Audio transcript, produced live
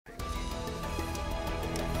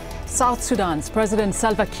South Sudan's President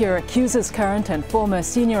Salva Kiir accuses current and former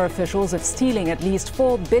senior officials of stealing at least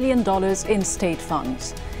 $4 billion in state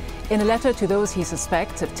funds. In a letter to those he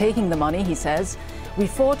suspects of taking the money, he says, "We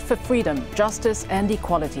fought for freedom, justice and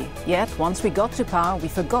equality. Yet, once we got to power, we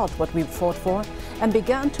forgot what we fought for and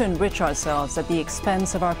began to enrich ourselves at the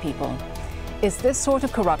expense of our people." Is this sort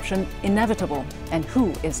of corruption inevitable? And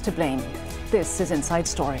who is to blame? This is Inside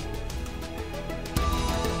Story.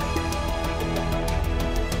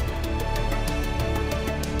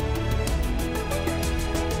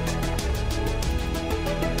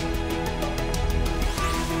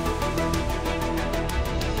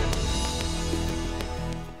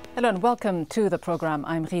 Hello and welcome to the program.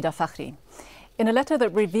 I'm Rida Fakhri. In a letter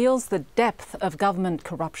that reveals the depth of government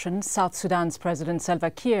corruption, South Sudan's President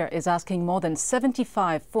Salva Kiir is asking more than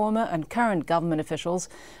 75 former and current government officials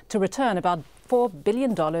to return about $4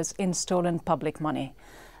 billion in stolen public money.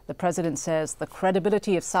 The president says the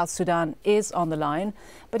credibility of South Sudan is on the line,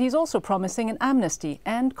 but he's also promising an amnesty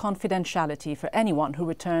and confidentiality for anyone who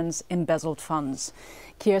returns embezzled funds.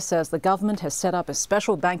 Kiir says the government has set up a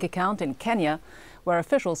special bank account in Kenya where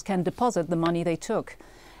officials can deposit the money they took.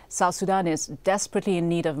 South Sudan is desperately in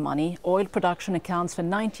need of money. Oil production accounts for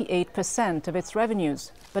 98% of its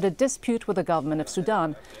revenues, but a dispute with the government of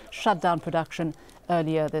Sudan shut down production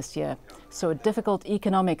earlier this year. So a difficult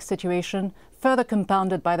economic situation, further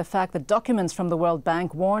compounded by the fact that documents from the World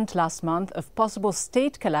Bank warned last month of possible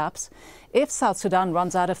state collapse if South Sudan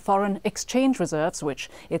runs out of foreign exchange reserves,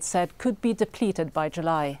 which it said could be depleted by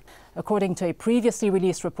July. According to a previously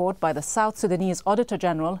released report by the South Sudanese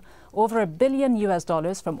auditor-general, over $1 billion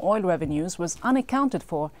from oil revenues was unaccounted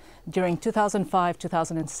for during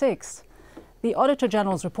 2005-2006. The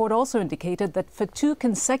Auditor-General's report also indicated that for 2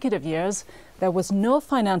 consecutive years, there was no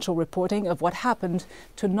financial reporting of what happened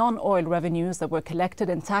to non-oil revenues that were collected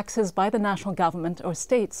in taxes by the national government or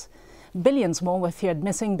states. Billions more were feared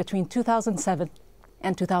missing between 2007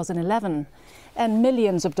 and 2011. And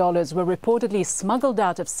millions of dollars were reportedly smuggled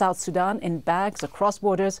out of South Sudan in bags across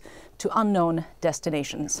borders to unknown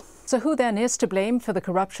destinations. So who then is to blame for the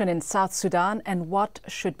corruption in South Sudan and what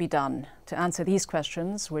should be done? To answer these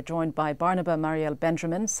questions, we're joined by Barnaba Marial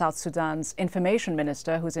Benjamin, South Sudan's information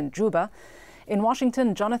minister, who's in Juba. In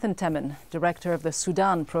Washington, Jonathan Temin, director of the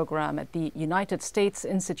Sudan program at the United States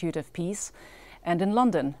Institute of Peace. And in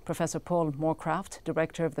London, Professor Paul Moorcraft,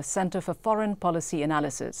 director of the Center for Foreign Policy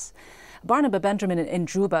Analysis. Barnaba Benjamin in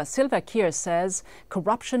Juba, Salva Kiir says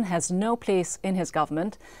corruption has no place in his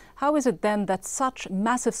government. How is it then that such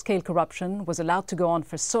massive-scale corruption was allowed to go on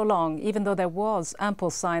for so long, even though there was ample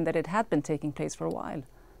sign that it had been taking place for a while?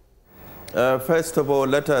 First of all,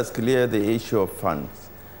 let us clear the issue of funds.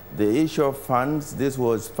 The issue of funds, this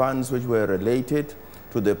was funds which were related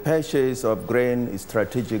to the purchase of grain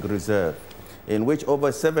strategic reserve, in which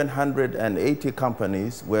over 780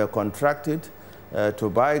 companies were contracted to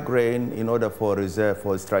buy grain in order for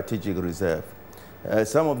strategic reserve.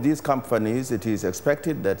 Some of these companies, it is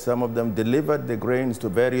expected that some of them delivered the grains to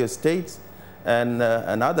various states, and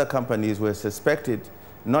other companies were suspected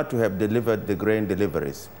not to have delivered the grain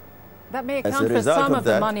deliveries. That may account for some of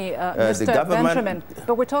the money, Mr. Benjamin,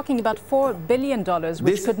 but we're talking about $4 billion,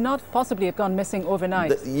 which could not possibly have gone missing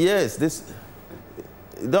overnight. Yes, it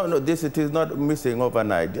is not missing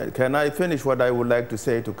overnight. Can I finish what I would like to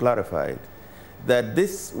say to clarify it? That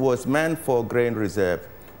this was meant for grain reserve,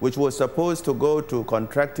 which was supposed to go to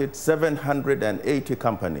contracted 780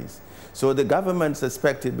 companies. So the government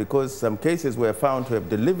suspected, because some cases were found to have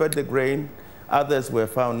delivered the grain, others were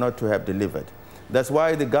found not to have delivered. That's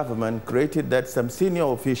why the government created that some senior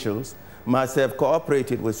officials must have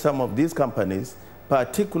cooperated with some of these companies,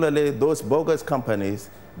 particularly those bogus companies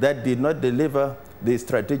that did not deliver the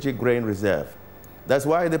strategic grain reserve. That's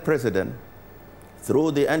why the president,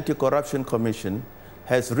 through the Anti-Corruption Commission,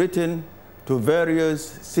 has written to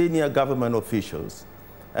various senior government officials.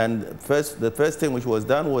 And the first thing which was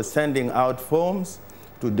done was sending out forms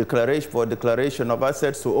for declaration of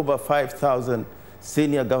assets to over 5,000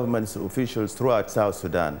 senior government officials throughout South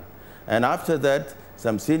Sudan. And after that,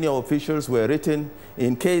 some senior officials were written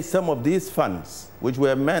in case some of these funds, which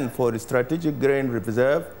were meant for the strategic grain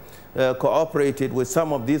reserve, cooperated with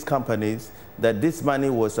some of these companies, that this money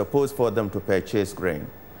was supposed for them to purchase grain.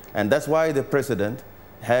 And that's why the president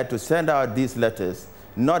had to send out these letters,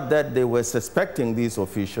 not that they were suspecting these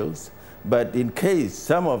officials, but in case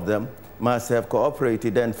some of them must have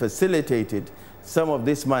cooperated and facilitated some of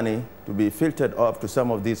this money to be filtered off to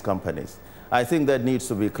some of these companies. I think that needs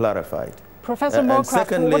to be clarified. Professor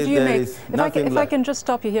Moorcraft, what do you make? If I can just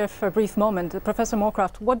stop you here for a brief moment. Professor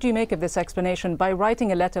Moorcraft, what do you make of this explanation? By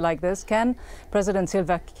writing a letter like this, can President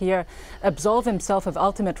Salva Kiir absolve himself of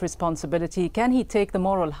ultimate responsibility? Can he take the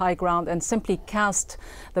moral high ground and simply cast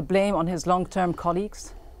the blame on his long-term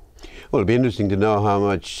colleagues? Well, it'll be interesting to know how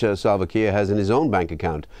much Salva Kiir has in his own bank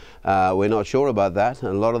account. We're not sure about that.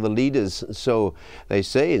 And a lot of the leaders, so they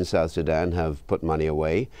say in South Sudan, have put money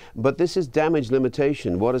away. But this is damage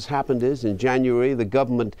limitation. What has happened is, in January, the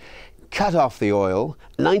government cut off the oil,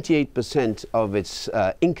 98% of its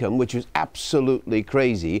income, which was absolutely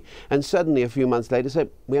crazy, and suddenly a few months later said,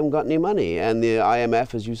 we haven't got any money. And the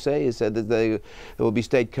IMF, as you say, has said that there will be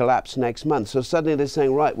state collapse next month. So suddenly they're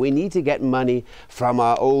saying, right, we need to get money from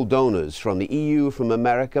our old donors, from the EU, from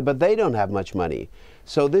America, but they don't have much money.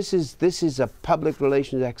 So this is a public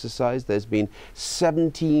relations exercise. There's been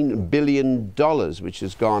 $17 billion which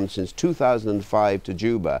has gone since 2005 to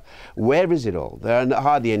Juba. Where is it all? There are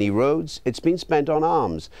hardly any roads. It's been spent on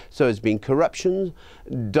arms. So it's been corruption,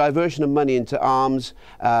 diversion of money into arms,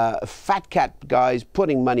 fat cat guys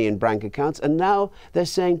putting money in bank accounts, and now they're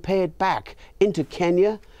saying pay it back into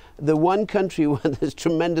Kenya, the one country where there's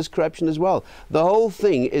tremendous corruption as well. The whole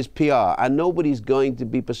thing is PR, and nobody's going to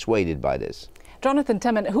be persuaded by this. Jonathan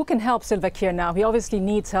Temin, who can help Salva Kiir now? He obviously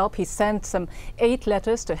needs help. He sent some 8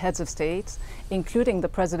 letters to heads of states, including the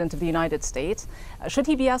President of the United States. Should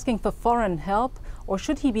he be asking for foreign help, or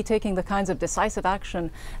should he be taking the kinds of decisive action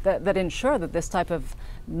that ensure that this type of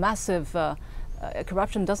massive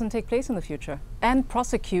corruption doesn't take place in the future, and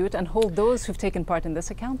prosecute and hold those who've taken part in this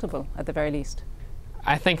accountable, at the very least?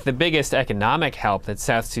 I think the biggest economic help that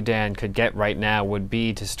South Sudan could get right now would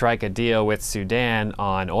be to strike a deal with Sudan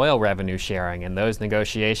on oil revenue sharing, and those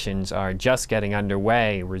negotiations are just getting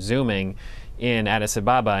underway, resuming in Addis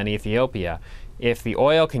Ababa in Ethiopia. If the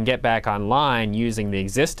oil can get back online using the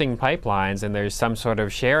existing pipelines and there's some sort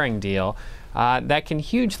of sharing deal, that can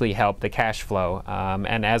hugely help the cash flow.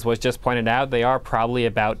 And as was just pointed out, they are probably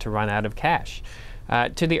about to run out of cash.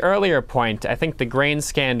 To the earlier point, I think the grain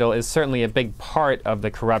scandal is certainly a big part of the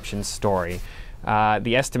corruption story.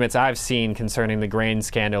 The estimates I've seen concerning the grain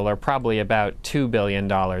scandal are probably about $2 billion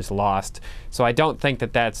lost. So I don't think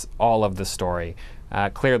that that's all of the story.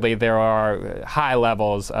 Clearly, there are high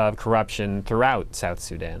levels of corruption throughout South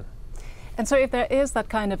Sudan. And so if there is that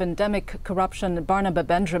kind of endemic corruption, Barnaba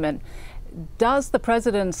Benjamin, does the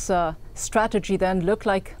president's strategy then look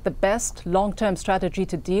like the best long-term strategy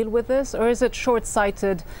to deal with this? Or is it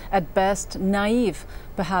short-sighted at best, naive,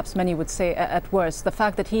 perhaps many would say at worst? The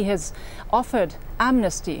fact that he has offered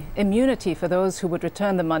amnesty, immunity for those who would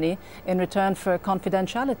return the money in return for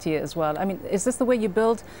confidentiality as well. I mean, is this the way you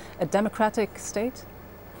build a democratic state?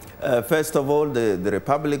 First of all, the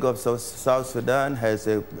Republic of South Sudan has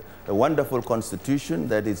a wonderful constitution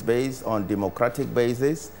that is based on democratic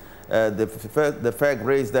basis. The fact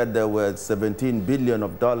raised that there were $17 billion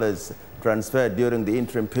transferred during the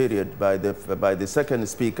interim period by the second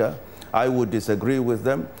speaker, I would disagree with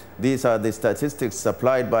them. These are the statistics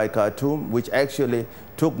supplied by Khartoum, which actually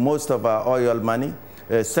took most of our oil money.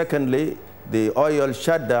 Secondly, the oil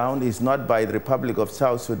shutdown is not by the Republic of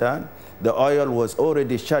South Sudan. The oil was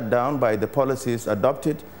already shut down by the policies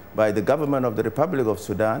adopted by the government of the Republic of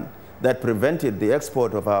Sudan that prevented the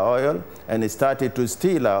export of our oil, and it started to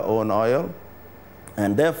steal our own oil.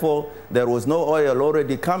 And therefore, there was no oil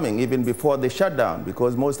already coming even before the shutdown,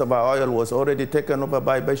 because most of our oil was already taken over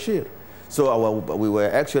by Bashir. So we were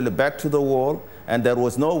actually back to the wall, and there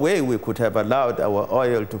was no way we could have allowed our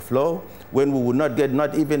oil to flow when we would not get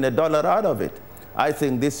not even $1 out of it. I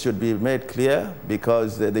think this should be made clear,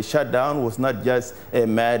 because the shutdown was not just a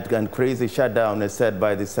mad and crazy shutdown as said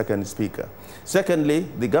by the second speaker. Secondly,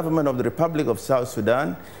 the government of the Republic of South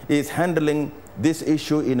Sudan is handling this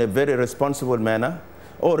issue in a very responsible manner.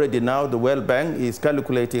 Already now, the World Bank is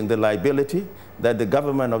calculating the liability that the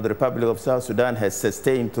government of the Republic of South Sudan has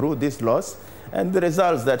sustained through this loss. And the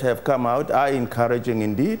results that have come out are encouraging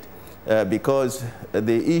indeed, because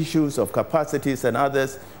the issues of capacities and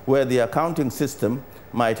others where the accounting system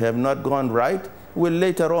might have not gone right will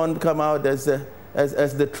later on come out as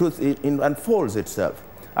the truth unfolds itself.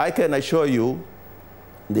 I can assure you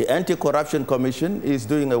the Anti-Corruption Commission is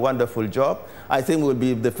doing a wonderful job. I think we'll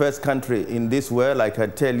be the first country in this world, I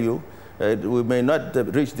can tell you. We may not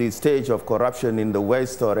reach the stage of corruption in the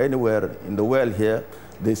West or anywhere in the world here.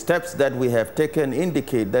 The steps that we have taken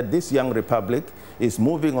indicate that this young republic is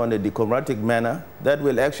moving on a democratic manner that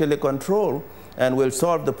will actually control and will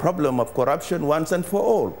solve the problem of corruption once and for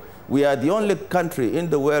all. We are the only country in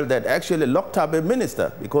the world that actually locked up a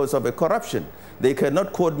minister because of a corruption. They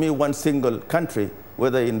cannot quote me one single country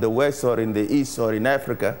whether in the West or in the East or in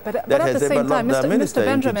Africa, but that at has the ever same time, locked their minister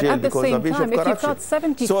into jail because of issue of corruption.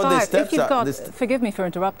 If you've got 75, forgive me for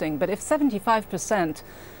interrupting, but if 75%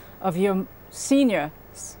 of your senior,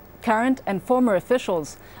 current and former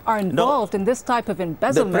officials are involved in this type of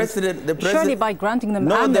embezzlement, surely by granting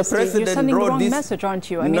them amnesty, you're sending the wrong message, aren't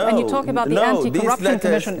you? I mean, and you talk about the Anti-Corruption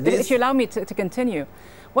Commission. If you allow me to continue,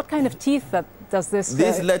 what kind of teeth does this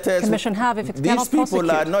commission have if it cannot prosecute? These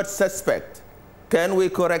people are not suspect. Can we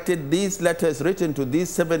correct it? These letters written to these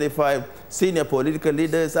 75 senior political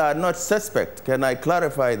leaders are not suspect. Can I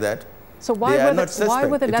clarify that? So why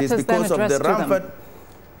were the letters then addressed to them?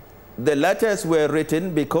 The letters were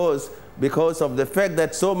written because of the fact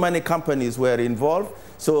that so many companies were involved.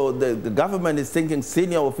 So the government is thinking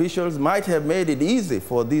senior officials might have made it easy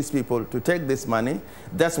for these people to take this money.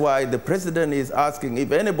 That's why the president is asking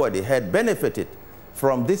if anybody had benefited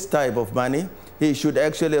from this type of money, he should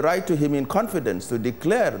actually write to him in confidence to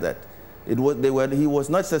declare that he was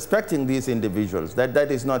not suspecting these individuals. That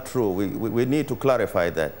is not true. We need to clarify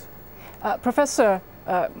that. Professor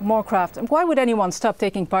Moorcraft, why would anyone stop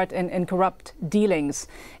taking part in corrupt dealings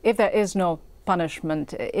if there is no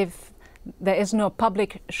punishment, if there is no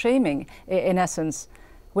public shaming, in essence?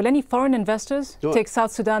 Will any foreign investors take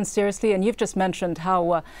South Sudan seriously? And you've just mentioned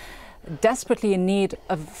how desperately in need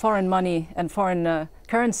of foreign money and foreign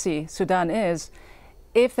currency Sudan is,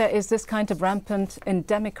 if there is this kind of rampant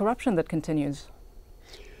endemic corruption that continues.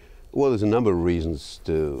 Well, there's a number of reasons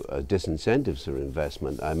to disincentives for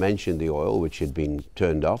investment. I mentioned the oil, which had been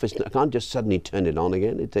turned off. I can't just suddenly turn it on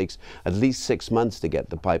again. It takes at least 6 months to get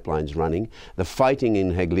the pipelines running. The fighting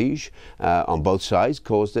in Heglige on both sides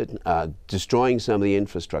caused it, destroying some of the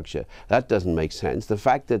infrastructure. That doesn't make sense. The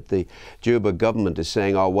fact that the Juba government is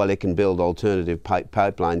saying, oh, well, it can build alternative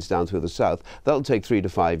pipelines down through the south, that'll take 3 to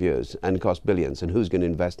 5 years and cost billions. And who's going to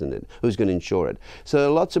invest in it? Who's going to insure it? So there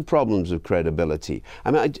are lots of problems with credibility.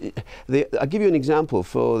 I mean, I'll give you an example.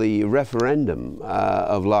 For the referendum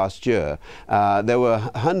of last year, there were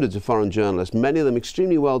hundreds of foreign journalists, many of them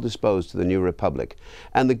extremely well disposed to the New Republic,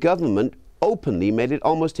 and the government openly made it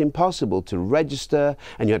almost impossible to register,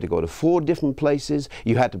 and you had to go to 4 different places.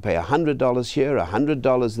 You had to pay $100 here,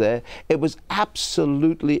 $100 there. It was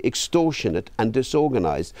absolutely extortionate and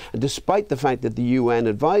disorganized, and despite the fact that the UN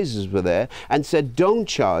advisors were there and said, don't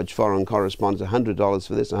charge foreign correspondents $100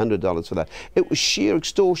 for this, $100 for that. It was sheer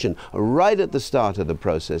extortion right at the start of the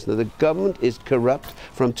process. Now, the government is corrupt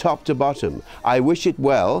from top to bottom. I wish it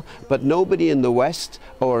well, but nobody in the West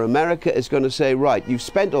or America is going to say, right, you've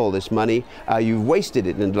spent all this money, you've wasted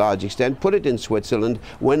it in a large extent, put it in Switzerland,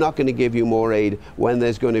 we're not going to give you more aid when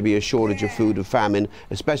there's going to be a shortage of food, of famine,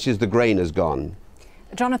 especially as the grain is gone.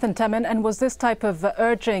 Jonathan Temin, and was this type of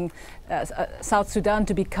urging South Sudan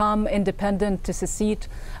to become independent, to secede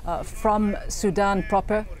from Sudan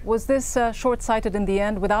proper, was this short-sighted in the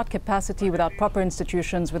end, without capacity, without proper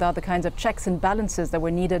institutions, without the kinds of checks and balances that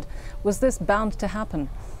were needed? Was this bound to happen?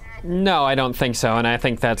 No, I don't think so, and I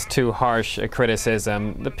think that's too harsh a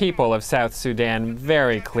criticism. The people of South Sudan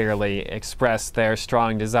very clearly expressed their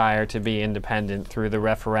strong desire to be independent through the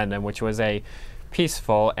referendum, which was a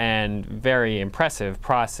peaceful and very impressive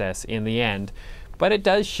process in the end. But it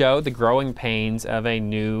does show the growing pains of a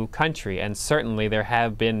new country, and certainly there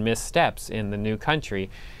have been missteps in the new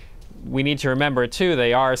country. We need to remember, too,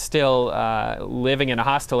 they are still living in a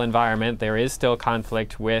hostile environment. There is still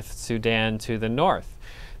conflict with Sudan to the north.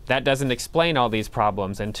 That doesn't explain all these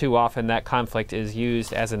problems, and too often that conflict is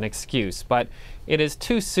used as an excuse. But it is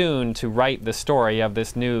too soon to write the story of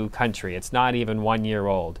this new country. It's not even 1 year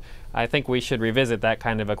old. I think we should revisit that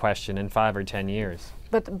kind of a question in 5 or 10 years.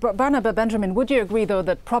 But Barnaba Benjamin, would you agree, though,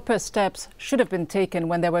 that proper steps should have been taken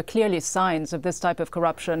when there were clearly signs of this type of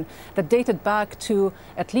corruption that dated back to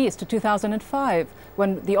at least to 2005,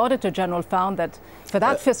 when the auditor-general found that for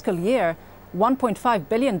that fiscal year, $1.5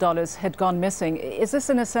 billion had gone missing? Is this,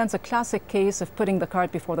 in a sense, a classic case of putting the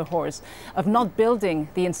cart before the horse, of not building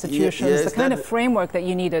the institutions, the kind of framework that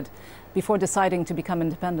you needed before deciding to become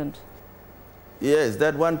independent? Yes,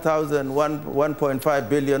 that 1.5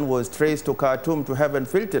 billion was traced to Khartoum to have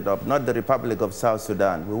filtered up, not the Republic of South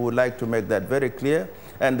Sudan. We would like to make that very clear,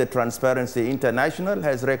 and the Transparency International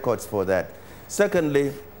has records for that.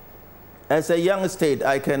 Secondly, as a young state,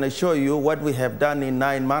 I can assure you what we have done in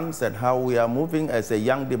 9 months and how we are moving as a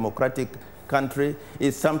young democratic country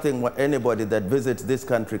is something anybody that visits this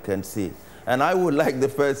country can see. And I would like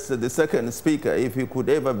the second speaker, if he could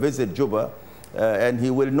ever visit Juba, and he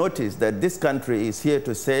will notice that this country is here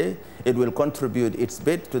to say it will contribute its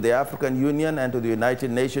bit to the African Union and to the United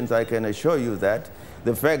Nations. I can assure you that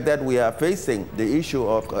the fact that we are facing the issue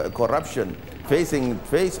of corruption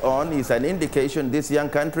face on is an indication this young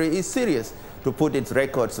country is serious to put its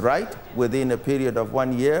records right within a period of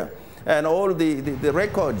 1 year. And all the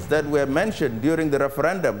records that were mentioned during the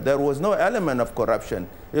referendum, there was no element of corruption.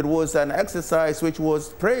 It was an exercise which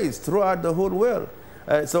was praised throughout the whole world.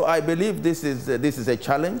 So I believe this is a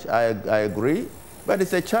challenge, I agree, but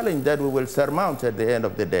it's a challenge that we will surmount at the end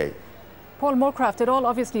of the day. Paul Moorcraft, it all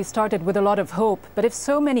obviously started with a lot of hope, but if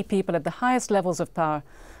so many people at the highest levels of power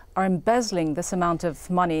are embezzling this amount of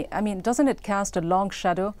money, I mean, doesn't it cast a long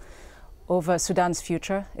shadow over Sudan's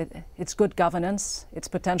future, its good governance, its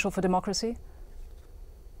potential for democracy?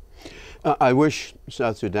 I wish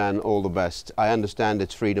South Sudan all the best. I understand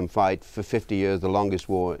its freedom fight for 50 years, the longest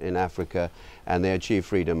war in Africa, and they achieved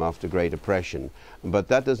freedom after great oppression. But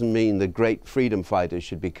that doesn't mean the great freedom fighters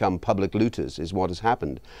should become public looters, is what has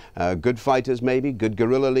happened. Good fighters maybe, good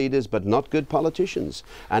guerrilla leaders, but not good politicians.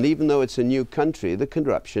 And even though it's a new country, the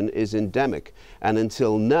corruption is endemic. And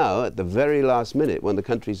until now, at the very last minute, when the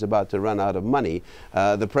country's about to run out of money,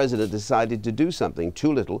 the president decided to do something.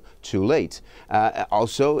 Too little, too late.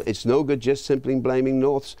 Also, it's no good just simply blaming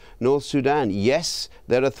North Sudan. Yes,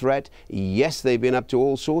 they're a threat. Yes, they've been up to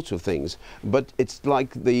all sorts of things. But it's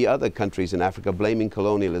like the other countries in Africa blaming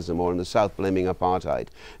colonialism, or in the South blaming apartheid.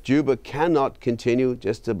 Juba cannot continue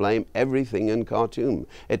just to blame everything in Khartoum.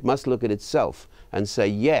 It must look at itself and say,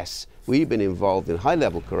 yes, we've been involved in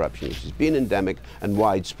high-level corruption, which has been endemic and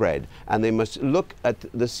widespread. And they must look at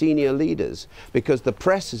the senior leaders, because the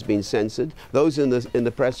press has been censored. Those in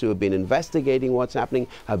the press who have been investigating what's happening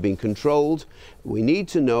have been controlled. We need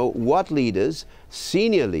to know what leaders,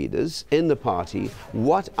 senior leaders in the party,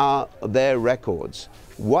 what are their records?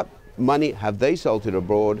 What money have they salted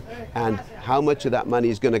abroad, and how much of that money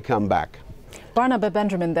is going to come back? Barnaba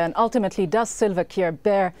Benjamin, then, ultimately, does Salva Kiir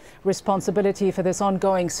bear responsibility for this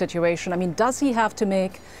ongoing situation? I mean, does he have to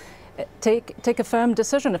take a firm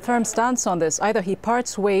decision, a firm stance on this? Either he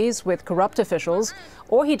parts ways with corrupt officials,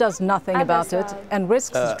 or he does nothing about it and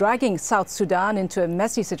risks dragging South Sudan into a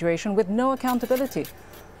messy situation with no accountability.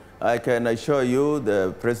 I can assure you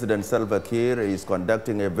the President Salva Kiir is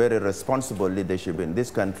conducting a very responsible leadership in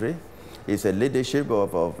this country. It's a leadership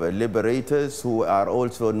of liberators who are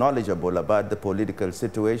also knowledgeable about the political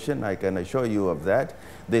situation. I can assure you of that.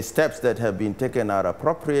 The steps that have been taken are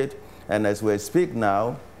appropriate, and as we speak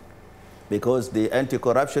now, because the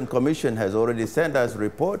Anti-Corruption Commission has already sent us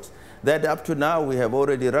reports that up to now we have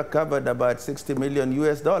already recovered about $60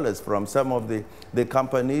 million from some of the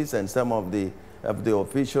companies and some of the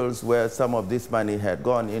officials where some of this money had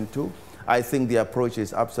gone into. I think the approach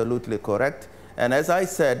is absolutely correct. And as I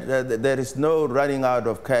said, there is no running out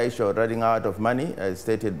of cash or running out of money, as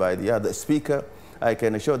stated by the other speaker. I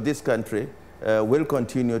can assure this country will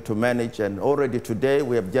continue to manage, and already today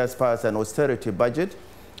we have just passed an austerity budget,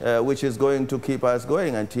 which is going to keep us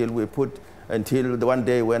going until one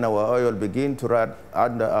day when our oil begins to run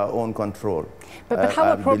under our own control. But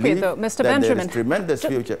how appropriate, though, Mr. Benjamin, there is tremendous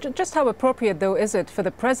future. Just how appropriate, though, is it for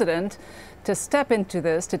the president to step into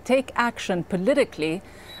this, to take action politically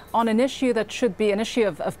on an issue that should be an issue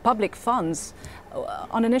of public funds,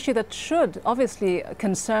 on an issue that should obviously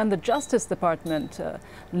concern the Justice Department,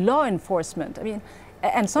 law enforcement? I mean,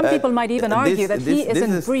 and some people might even argue that he is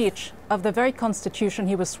in breach of the very constitution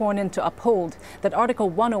he was sworn in to uphold, that Article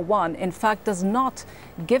 101, in fact, does not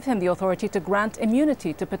give him the authority to grant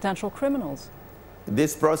immunity to potential criminals.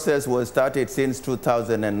 This process was started since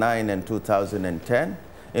 2009 and 2010.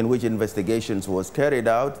 In which investigations was carried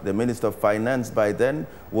out. The Minister of Finance by then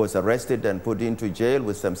was arrested and put into jail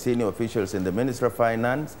with some senior officials in the Ministry of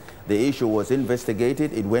Finance. The issue was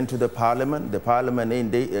investigated. It went to the Parliament. The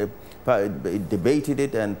Parliament debated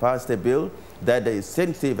it and passed a bill that a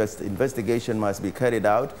sensitive investigation must be carried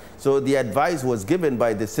out. So the advice was given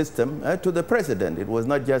by the system to the President. It was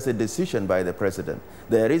not just a decision by the President.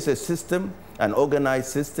 There is a system, an organized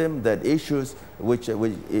system, that issues which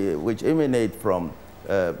emanate from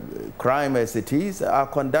crime as it is are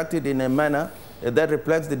conducted in a manner that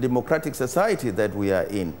reflects the democratic society that we are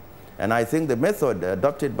in. And I think the method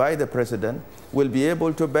adopted by the President will be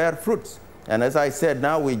able to bear fruits. And as I said,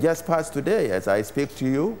 now we just passed today, as I speak to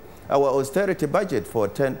you, our austerity budget for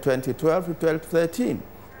 2012 to 2013.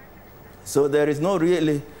 So there is no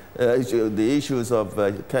really the issues of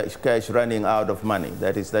cash running out of money.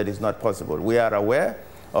 That is not possible. We are aware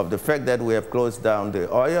of the fact that we have closed down the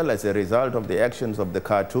oil as a result of the actions of the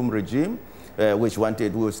Khartoum regime, which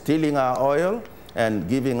was stealing our oil and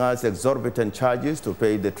giving us exorbitant charges to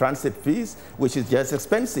pay the transit fees, which is just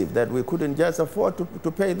expensive, that we couldn't just afford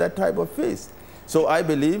to pay that type of fees. So I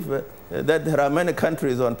believe that there are many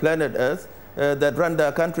countries on planet Earth that run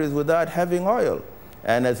their countries without having oil.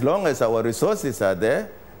 And as long as our resources are there,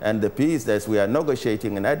 and the peace that we are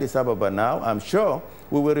negotiating in Addis Ababa now, I'm sure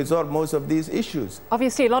we will resolve most of these issues.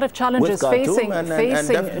 Obviously, a lot of challenges facing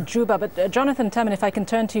Juba. But Jonathan Temin, if I can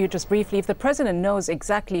turn to you just briefly, if the president knows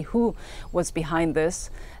exactly who was behind this,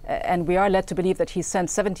 and we are led to believe that he sent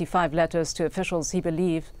 75 letters to officials he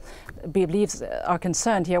believes are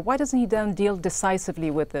concerned here, why doesn't he then deal decisively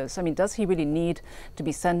with this? I mean, does he really need to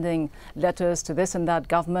be sending letters to this and that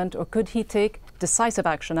government, or could he take decisive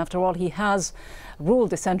action? After all, he has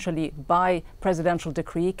ruled essentially by presidential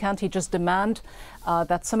decree. Can't he just demand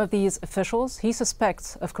that some of these officials he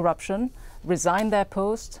suspects of corruption resign their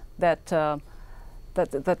post, that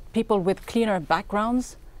people with cleaner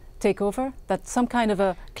backgrounds take over, that some kind of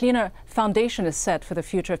a cleaner foundation is set for the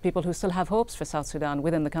future of people who still have hopes for South Sudan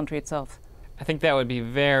within the country itself? I think that would be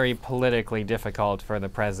very politically difficult for the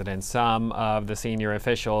president. Some of the senior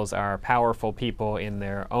officials are powerful people in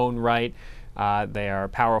their own right. They are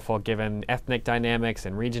powerful given ethnic dynamics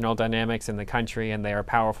and regional dynamics in the country, and they are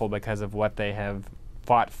powerful because of what they have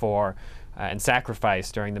fought for and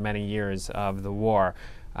sacrificed during the many years of the war.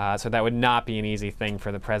 So that would not be an easy thing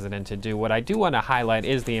for the president to do. What I do want to highlight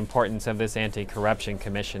is the importance of this anti-corruption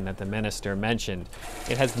commission that the minister mentioned.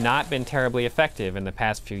 It has not been terribly effective in the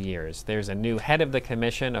past few years. There's a new head of the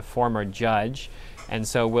commission, a former judge, and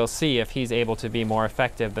so we'll see if he's able to be more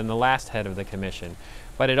effective than the last head of the commission.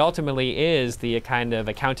 But it ultimately is the kind of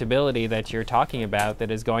accountability that you're talking about that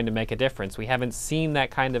is going to make a difference. We haven't seen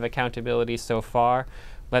that kind of accountability so far.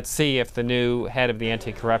 Let's see if the new head of the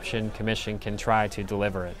Anti-Corruption Commission can try to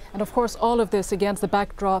deliver it. And of course, all of this against the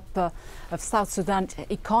backdrop of South Sudan's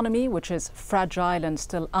economy, which is fragile and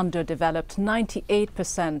still underdeveloped.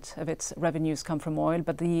 98% of its revenues come from oil,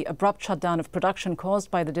 but the abrupt shutdown of production caused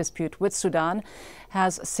by the dispute with Sudan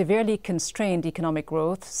has severely constrained economic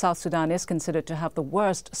growth. South Sudan is considered to have the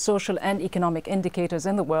worst social and economic indicators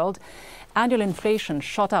in the world. Annual inflation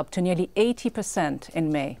shot up to nearly 80%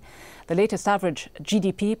 in May. The latest average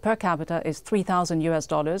GDP per capita is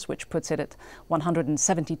 $3,000, which puts it at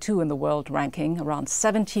 172 in the world ranking. Around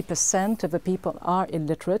 70% of the people are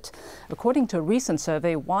illiterate. According to a recent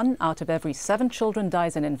survey, 1 out of every 7 children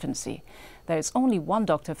dies in infancy. There is only 1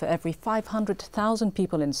 doctor for every 500,000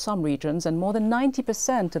 people in some regions, and more than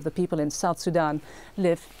 90% of the people in South Sudan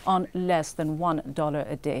live on less than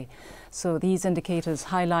 $1 a day. So these indicators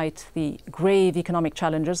highlight the grave economic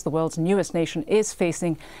challenges the world's newest nation is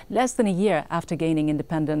facing less than a year after gaining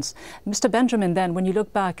independence. Mr. Benjamin, then, when you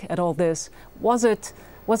look back at all this, was it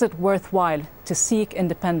worthwhile to seek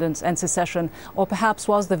independence and secession, or perhaps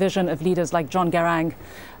was the vision of leaders like John Garang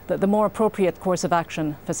the more appropriate course of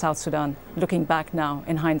action for South Sudan, looking back now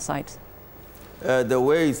in hindsight? The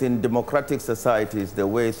ways in democratic societies, the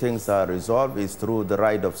way things are resolved is through the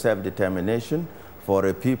right of self-determination for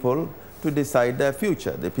a people to decide their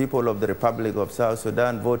future. The people of the Republic of South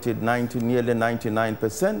Sudan voted nearly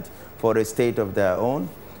 99% for a state of their own.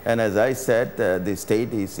 And as I said, the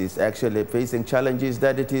state is actually facing challenges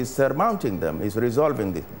that it is surmounting them, is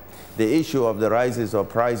resolving them. The issue of the rises of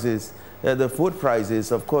prices, the food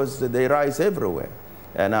prices, of course, they rise everywhere.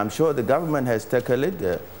 And I'm sure the government has tackled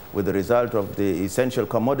it with the result of the essential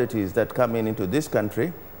commodities that come into this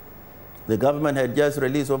country. The government had just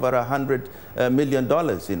released over $100 million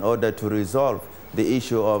in order to resolve the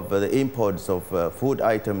issue of the imports of food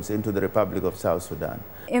items into the Republic of South Sudan.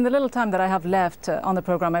 In the little time that I have left on the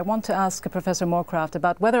program, I want to ask Professor Moorcraft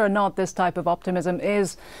about whether or not this type of optimism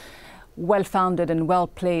is well-founded and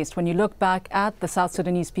well-placed. When you look back at the South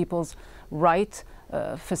Sudanese people's right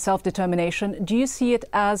for self-determination, do you see it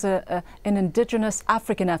as an indigenous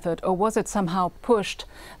African effort, or was it somehow pushed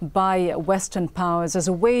by Western powers as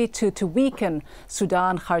a way to weaken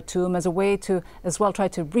Sudan, Khartoum, as a way to as well try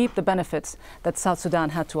to reap the benefits that South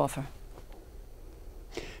Sudan had to offer?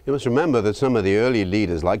 You must remember that some of the early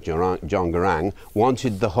leaders, like John Garang,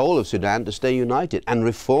 wanted the whole of Sudan to stay united and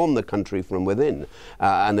reform the country from within.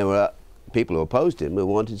 And there were people who opposed him who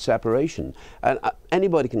wanted separation. And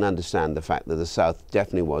anybody can understand the fact that the South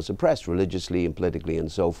definitely was oppressed religiously and politically and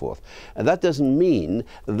so forth. And that doesn't mean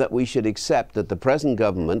that we should accept that the present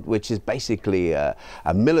government, which is basically a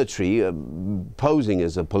military posing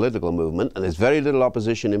as a political movement, and there's very little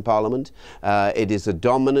opposition in Parliament. It is a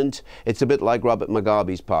dominant, it's a bit like Robert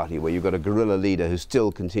Mugabe's party, where you've got a guerrilla leader who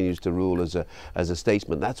still continues to rule as a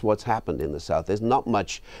statesman. That's what's happened in the South. There's not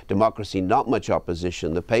much democracy, not much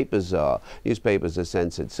opposition. The papers are Newspapers are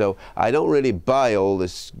censored. So I don't really buy all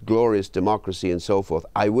this glorious democracy and so forth.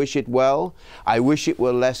 I wish it well. I wish it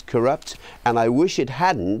were less corrupt, and I wish it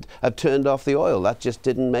hadn't have turned off the oil. That just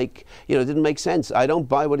didn't make sense. I don't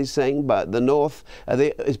buy what he's saying, but the North,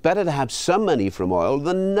 it's better to have some money from oil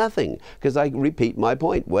than nothing, because I repeat my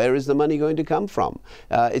point. Where is the money going to come from?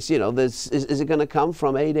 Is it going to come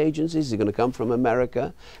from aid agencies? Is it going to come from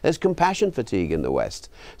America? There's compassion fatigue in the West.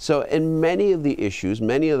 So in many of the issues,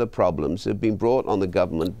 many of the problems have been brought on the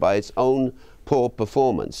government by its own poor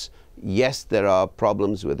performance. Yes, there are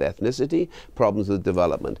problems with ethnicity, problems with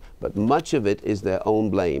development, but much of it is their own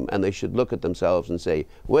blame, and they should look at themselves and say,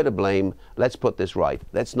 we're to blame, let's put this right.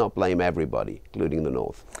 Let's not blame everybody, including the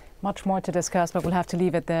North. Much more to discuss, but we'll have to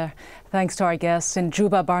leave it there. Thanks to our guests in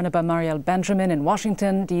Juba, Barnaba Marial Benjamin, in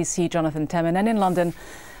Washington, D.C., Jonathan Temin, and in London,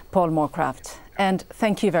 Paul Moorcraft. And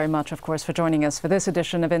thank you very much, of course, for joining us for this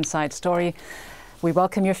edition of Inside Story. We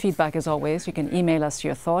welcome your feedback as always. You can email us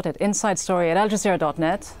your thought at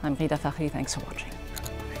insidestory@aljazeera.net. I'm Rida Fakhri. Thanks for watching.